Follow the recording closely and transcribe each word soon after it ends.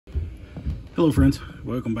Hello friends,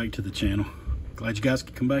 welcome back to the channel. Glad you guys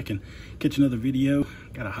could come back and catch another video.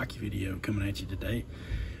 Got a hockey video coming at you today.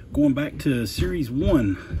 Going back to Series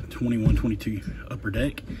 1 21-22 Upper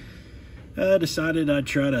Deck. I decided I'd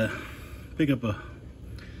try to pick up a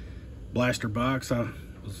blaster box. I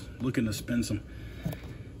was looking to spend some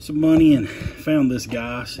money and found this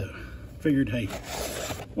guy, so figured, hey,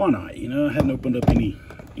 why not? You know, I hadn't opened up any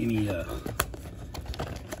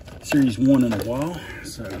Series 1 in a while,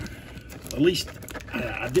 so at least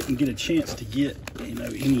I didn't get a chance to get, you know,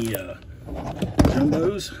 any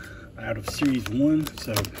jumbos out of Series 1.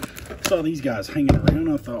 So I saw these guys hanging around.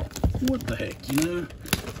 I thought, what the heck, you know?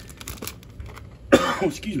 Oh,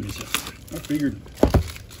 excuse me. So I figured,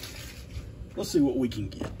 let's see what we can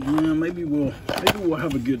get. You know, maybe we'll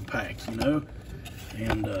have a good pack, you know.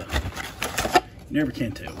 And you never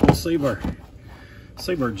can tell. We'll save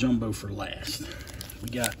our jumbo for last. We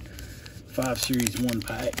got 5 Series 1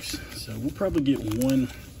 packs, so we'll probably get one.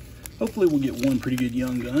 Hopefully we'll get one pretty good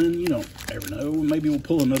young gun. You don't ever know. Maybe we'll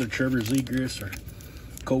pull another Trevor Zegras or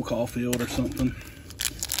Cole Caulfield or something.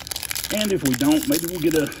 And if we don't, maybe we'll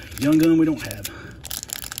get a young gun we don't have.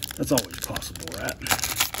 That's always possible, right?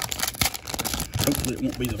 Hopefully it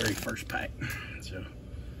won't be the very first pack. So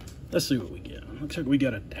let's see what we get. Looks like we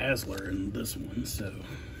got a Dazzler in this one. So,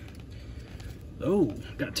 oh,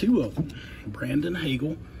 got 2 of them. Brandon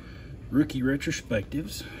Hagel rookie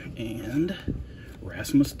retrospectives and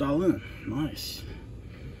Rasmus Dahlin. Nice.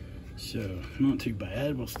 So not too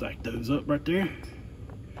bad. We'll stack those up right there.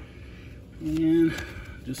 And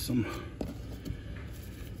just some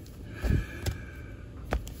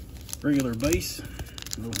regular base.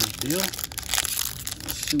 No big deal.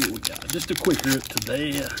 Let's see what we got. Just a quick rip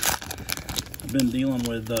today. I've been dealing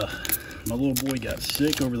with my little boy got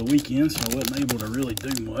sick over the weekend, so I wasn't able to really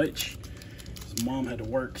do much. His mom had to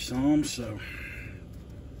work some, so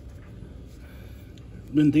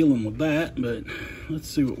been dealing with that. But let's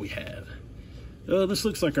see what we have. This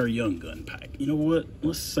looks like our young gun pack. You know what?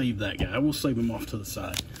 Let's save that guy. We'll save him off to the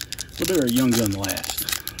side. We'll do our young gun last.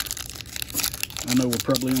 I know we're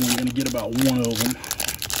probably only going to get about 1 of them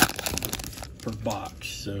per box,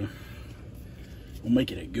 so we'll make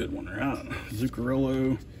it a good one, right?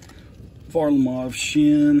 Zuccarello, Varlamov,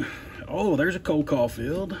 Shin. Oh, there's a Cole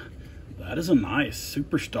Caulfield. That is a nice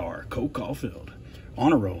superstar, Cole Caulfield.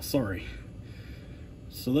 Honor roll, sorry.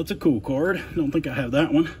 So that's a cool card. Don't think I have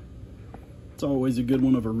that one. It's always a good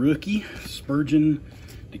one of a rookie. Spurgeon,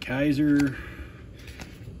 DeKaiser,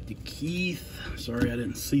 DeKeith. Sorry, I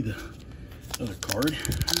didn't see the other card.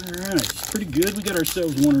 All right, it's pretty good. We got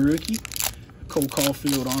ourselves one rookie. Cole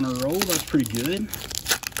Caulfield honor roll. That's pretty good.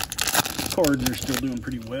 Cards are still doing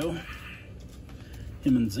pretty well.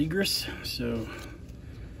 Him and Zegras. So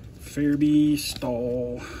Fairby,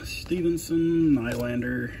 Stahl, Stevenson,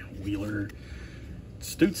 Nylander, Wheeler,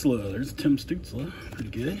 Stutzla. There's Tim Stutzla. Pretty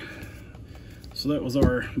good. So that was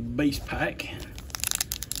our base pack.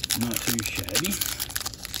 Not too shabby.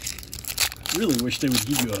 Really wish they would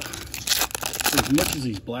give you as much as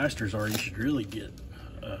these blasters are, you should really get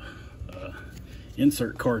a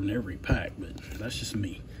insert card in every pack, but that's just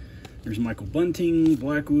me. There's Michael Bunting,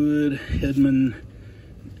 Blackwood, Hedman,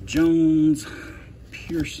 Jones,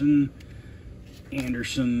 Pearson,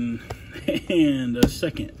 Anderson, and a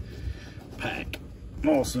second pack.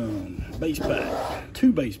 Awesome. Base pack.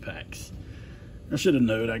 2 base packs. I should have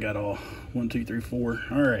known I got all 1, 2, 3, 4.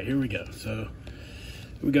 All right, here we go. So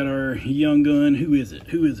we got our young gun. Who is it?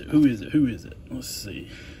 Who is it? Who is it? Who is it? Let's see.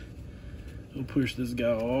 We'll push this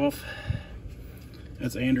guy off.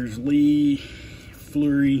 That's Anders Lee,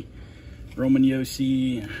 Fleury, Roman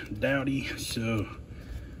Yossi, Doughty. So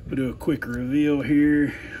we'll do a quick reveal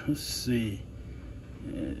here. Let's see.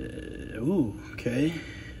 Ooh, okay.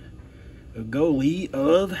 A goalie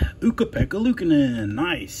of Ukko-Pekka Luukkonen.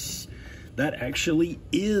 Nice. That actually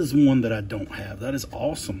is one that I don't have. That is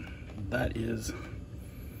awesome. That is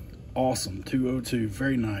awesome. 202.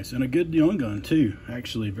 Very nice. And a good young gun, too.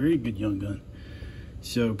 Actually, very good young gun.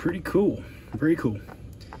 So, pretty cool. Very cool.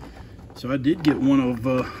 So, I did get one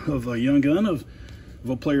of a young gun of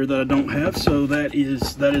a player that I don't have. So, that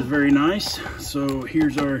is very nice. So,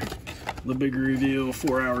 here's the big reveal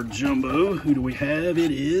for our jumbo. Who do we have?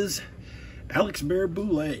 It is Alex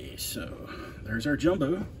Barré-Boulet. So, there's our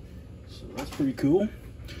jumbo. So, that's pretty cool.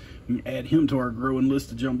 We can add him to our growing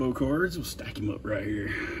list of jumbo cards. We'll stack him up right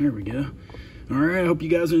here. There we go. All right, I hope you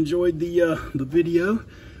guys enjoyed the video.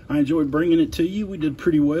 I enjoyed bringing it to you. We did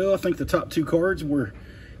pretty well. I think the top 2 cards were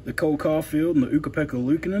the Cole Caulfield and the Ukko-Pekka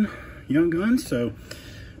Luukkonen young guns. So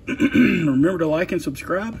remember to like and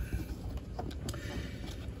subscribe.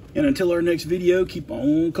 And until our next video, keep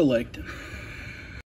on collecting.